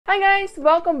Hi guys,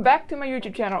 welcome back to my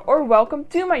YouTube channel, or welcome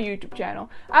to my YouTube channel.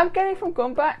 I'm Kenny from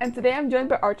Compa and today I'm joined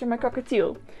by Arthur, my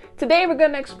cockatiel. Today we're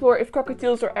gonna explore if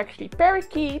cockatiels are actually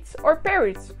parakeets or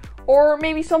parrots, or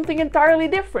maybe something entirely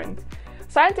different.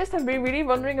 Scientists have been really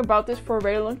wondering about this for a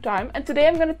very long time, and today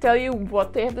I'm gonna tell you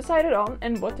what they have decided on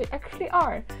and what they actually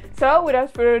are. So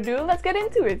without further ado, let's get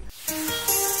into it.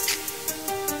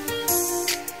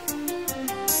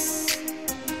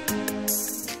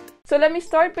 So let me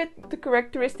start with the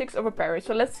characteristics of a parrot.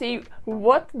 So let's see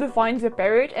what defines a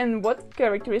parrot and what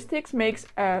characteristics makes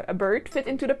a bird fit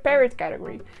into the parrot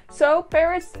category. So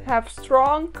parrots have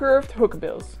strong curved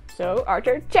hookbills. So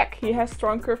Arthur, check, he has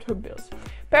strong curved hookbills.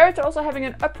 Parrots are also having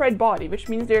an upright body, which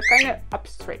means they're kind of up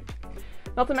straight.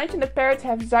 Not to mention that parrots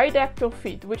have zydactyl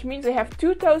feet, which means they have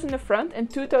 2 toes in the front and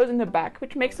 2 toes in the back,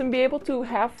 which makes them be able to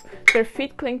have their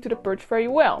feet cling to the perch very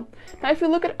well. Now if you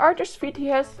look at Arthur's feet, he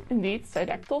has indeed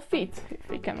zydactyl feet. If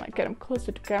we can get him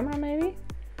closer to camera maybe.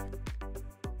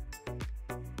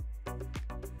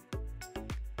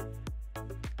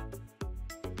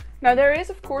 Now there is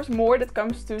of course more that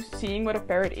comes to seeing what a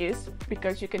parrot is,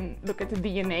 because you can look at the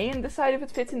DNA and decide if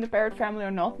it fits in the parrot family or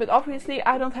not, but obviously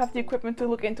I don't have the equipment to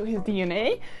look into his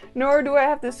DNA, nor do I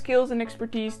have the skills and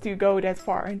expertise to go that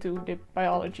far into the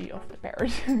biology of the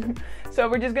parrot. So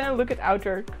we're just gonna look at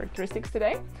outer characteristics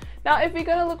today. Now if we're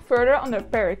gonna look further on the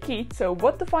parakeet, so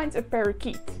what defines a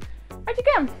parakeet? Right, you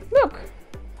can, look!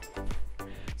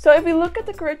 So if we look at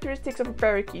the characteristics of a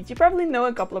parakeet, you probably know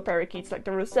a couple of parakeets like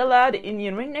the Rosella, the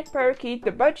Indian ringneck parakeet,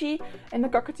 the budgie, and the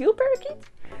cockatiel parakeet.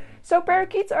 So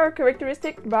parakeets are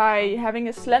characteristic by having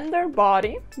a slender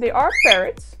body. They are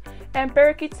parrots, and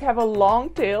parakeets have a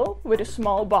long tail with a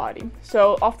small body.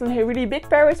 So often really big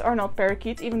parrots are not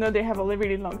parakeets, even though they have a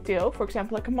really long tail, for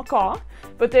example like a macaw,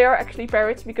 but they are actually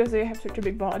parrots because they have such a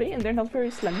big body and they're not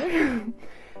very slender.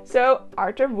 So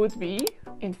Arthur would be,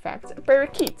 in fact, a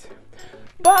parakeet.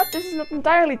 But this is not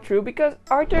entirely true, because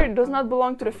Arthur does not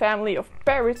belong to the family of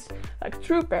parrots like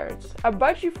true parrots. A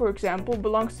budgie, for example,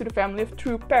 belongs to the family of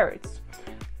true parrots.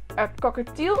 A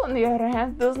cockatiel, on the other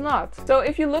hand, does not. So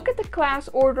if you look at the class,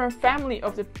 order and family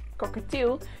of the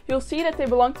cockatiel, you'll see that they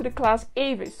belong to the class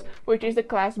Aves, which is the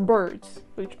class birds,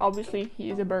 which obviously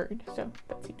he is a bird, so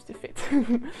that seems to fit.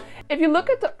 If you look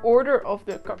at the order of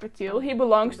the cockatiel, he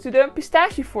belongs to the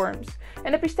pistachiforms,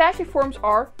 and the pistachiforms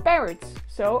are parrots.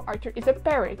 So Arthur is a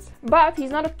parrot, but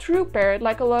he's not a true parrot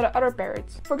like a lot of other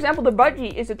parrots. For example, the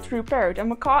budgie is a true parrot, and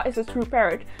macaw is a true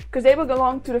parrot, because they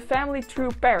belong to the family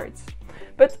true parrots.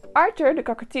 But Arthur, the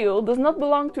cockatiel, does not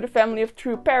belong to the family of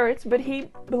true parrots, but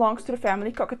he belongs to the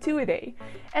family Cockatielidae.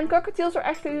 And cockatiels are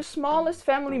actually the smallest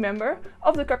family member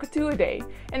of the Cockatielidae.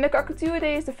 And the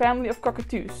Cockatielidae is the family of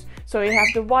cockatoos. So you have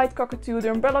the white cockatoo,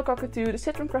 the umbrella cockatoo, the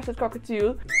citron-crested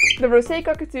cockatoo, the rosé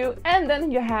cockatoo, and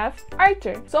then you have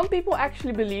Arthur. Some people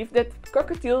actually believe that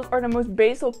cockatiels are the most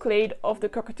basal clade of the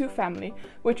cockatoo family,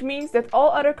 which means that all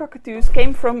other cockatoos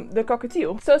came from the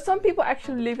cockatiel. So some people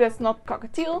actually believe that's not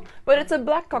cockatiel, but it's a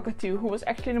black cockatoo who was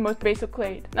actually the most basal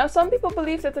clade. Now some people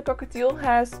believe that the cockatiel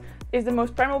is the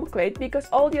most primal clade because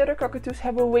all the other cockatoos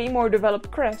have a way more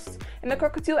developed crest. And the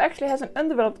cockatiel actually has an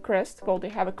undeveloped crest. Well, they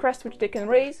have a crest which they can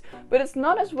raise, but it's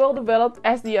not as well developed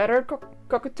as the other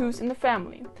cockatoos in the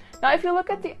family. Now if you look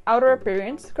at the outer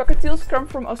appearance, cockatiels come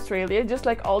from Australia just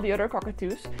like all the other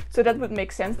cockatoos, so that would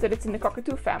make sense that it's in the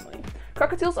cockatoo family.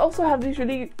 Cockatiels also have these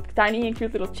really tiny and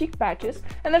cute little cheek patches,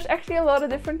 and there's actually a lot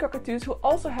of different cockatoos who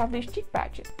also have these cheek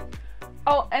patches.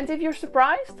 Oh, and if you're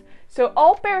surprised, so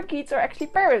all parakeets are actually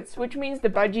parrots, which means the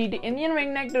budgie, the Indian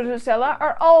ringneck, the Rosella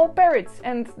are all parrots,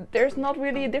 and there's not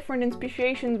really a difference in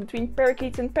speciation between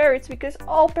parakeets and parrots because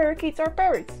all parakeets are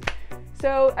parrots.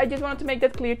 So I just wanted to make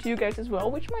that clear to you guys as well,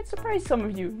 which might surprise some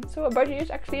of you. So a budgie is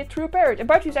actually a true parrot. A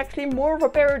budgie is actually more of a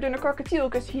parrot than a cockatiel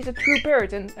because he's a true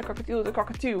parrot, and a cockatiel is a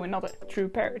cockatoo and not a true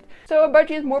parrot. So a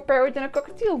budgie is more parrot than a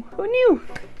cockatiel. Who knew?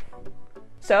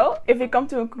 So if we come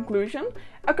to a conclusion,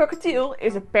 a cockatiel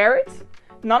is a parrot,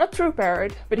 not a true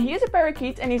parrot, but he is a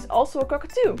parakeet and he's also a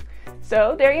cockatoo.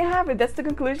 So there you have it, that's the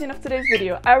conclusion of today's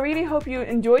video. I really hope you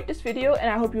enjoyed this video and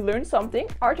I hope you learned something.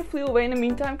 Arthur flew away in the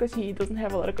meantime because he doesn't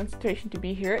have a lot of concentration to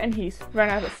be here and he's run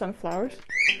out of sunflowers.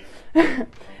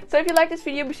 So if you like this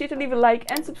video, be sure to leave a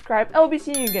like and subscribe. I'll be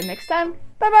seeing you again next time.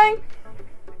 Bye bye!